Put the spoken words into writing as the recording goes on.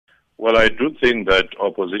Well, I do think that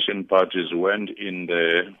opposition parties went in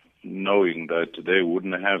there knowing that they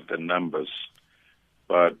wouldn't have the numbers.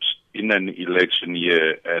 But in an election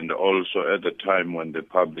year, and also at the time when the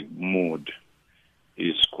public mood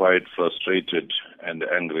is quite frustrated and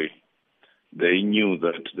angry, they knew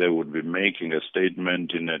that they would be making a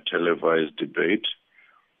statement in a televised debate,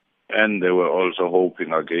 and they were also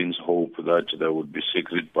hoping against hope that there would be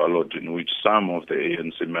secret ballot in which some of the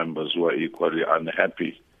ANC members who are equally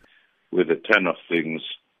unhappy with the turn of things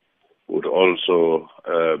would also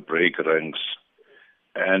break ranks.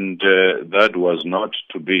 And that was not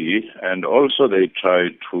to be. And also they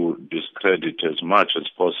tried to discredit as much as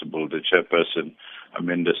possible the chairperson,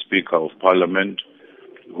 the Speaker of Parliament,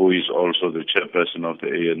 who is also the chairperson of the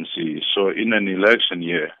ANC. So in an election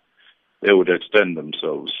year, they would extend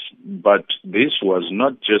themselves. But this was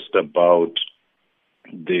not just about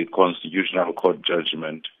the Constitutional Court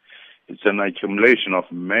judgment. It's an accumulation of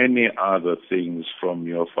many other things, from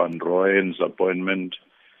your Van Rooyen's appointment,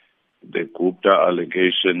 the Gupta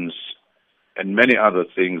allegations, and many other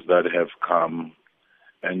things that have come.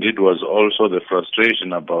 And it was also the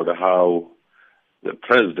frustration about how the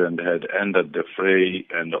president had entered the fray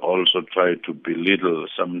and also tried to belittle,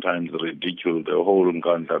 sometimes ridicule, the whole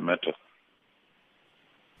Nkandla matter.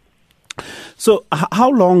 So how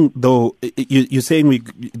long, though, you're saying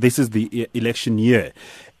this is the election year,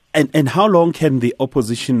 and how long can the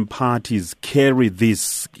opposition parties carry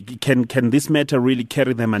this? Can this matter really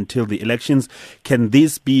carry them until the elections? Can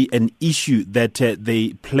this be an issue that they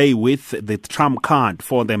play with, the trump card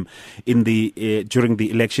for them in the during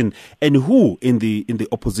the election? And who in the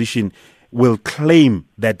opposition will claim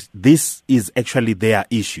that this is actually their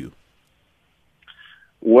issue?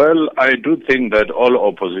 Well, I do think that all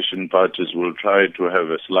opposition parties will try to have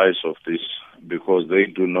a slice of this, because they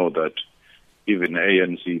do know that even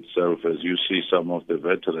ANC itself, as you see, some of the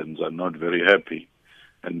veterans are not very happy,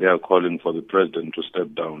 and they are calling for the president to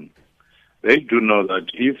step down. They do know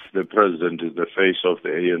that if the president is the face of the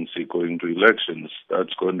ANC going to elections,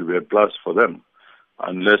 that's going to be a plus for them,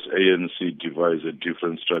 unless ANC devise a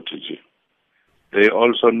different strategy. They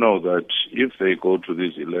also know that if they go to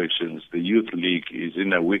these elections, the Youth League is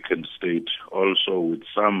in a weakened state, also with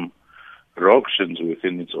some ructions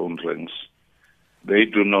within its own ranks. They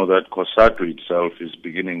do know that COSATU itself is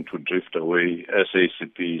beginning to drift away,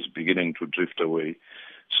 SACP is beginning to drift away.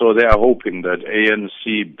 So they are hoping that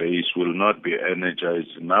ANC base will not be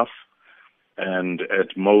energized enough, and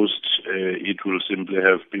at most it will simply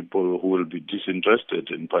have people who will be disinterested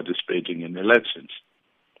in participating in elections.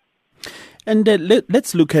 And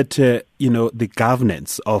let's look at, the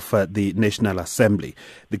governance of the National Assembly,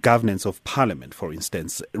 the governance of Parliament, for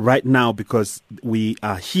instance, right now, because we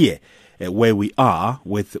are here where we are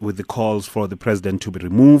with the calls for the president to be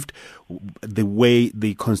removed, the way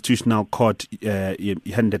the Constitutional Court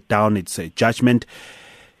handed down its judgment.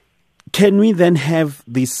 Can we then have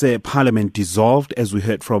this Parliament dissolved, as we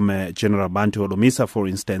heard from General Bantu Olomisa, for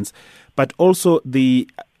instance, but also the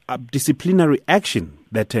disciplinary action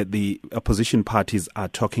that the opposition parties are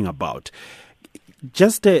talking about?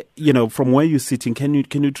 Just, from where you're sitting, can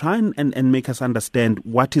you try and make us understand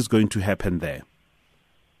what is going to happen there?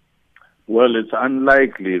 Well, it's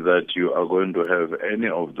unlikely that you are going to have any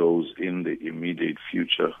of those in the immediate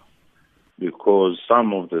future, because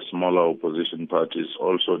some of the smaller opposition parties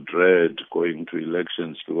also dread going to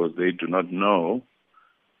elections because they do not know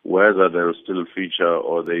whether they'll still feature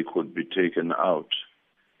or they could be taken out.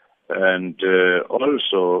 And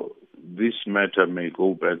also, this matter may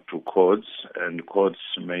go back to courts, and courts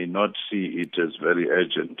may not see it as very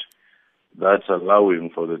urgent. That's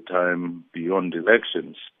allowing for the time beyond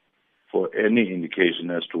elections for any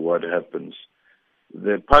indication as to what happens.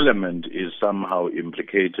 The Parliament is somehow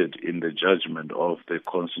implicated in the judgment of the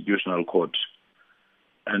Constitutional Court,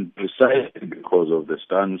 and precisely because of the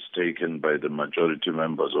stance taken by the majority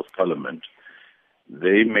members of Parliament,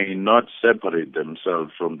 they may not separate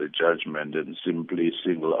themselves from the judgment and simply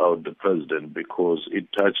single out the president, because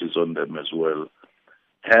it touches on them as well.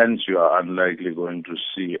 Hence, you are unlikely going to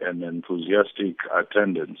see an enthusiastic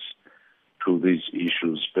attendance to these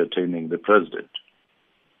issues pertaining the president.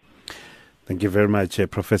 Thank you very much,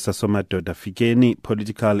 Professor Somadoda Fikeni,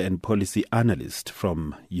 political and policy analyst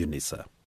from UNISA.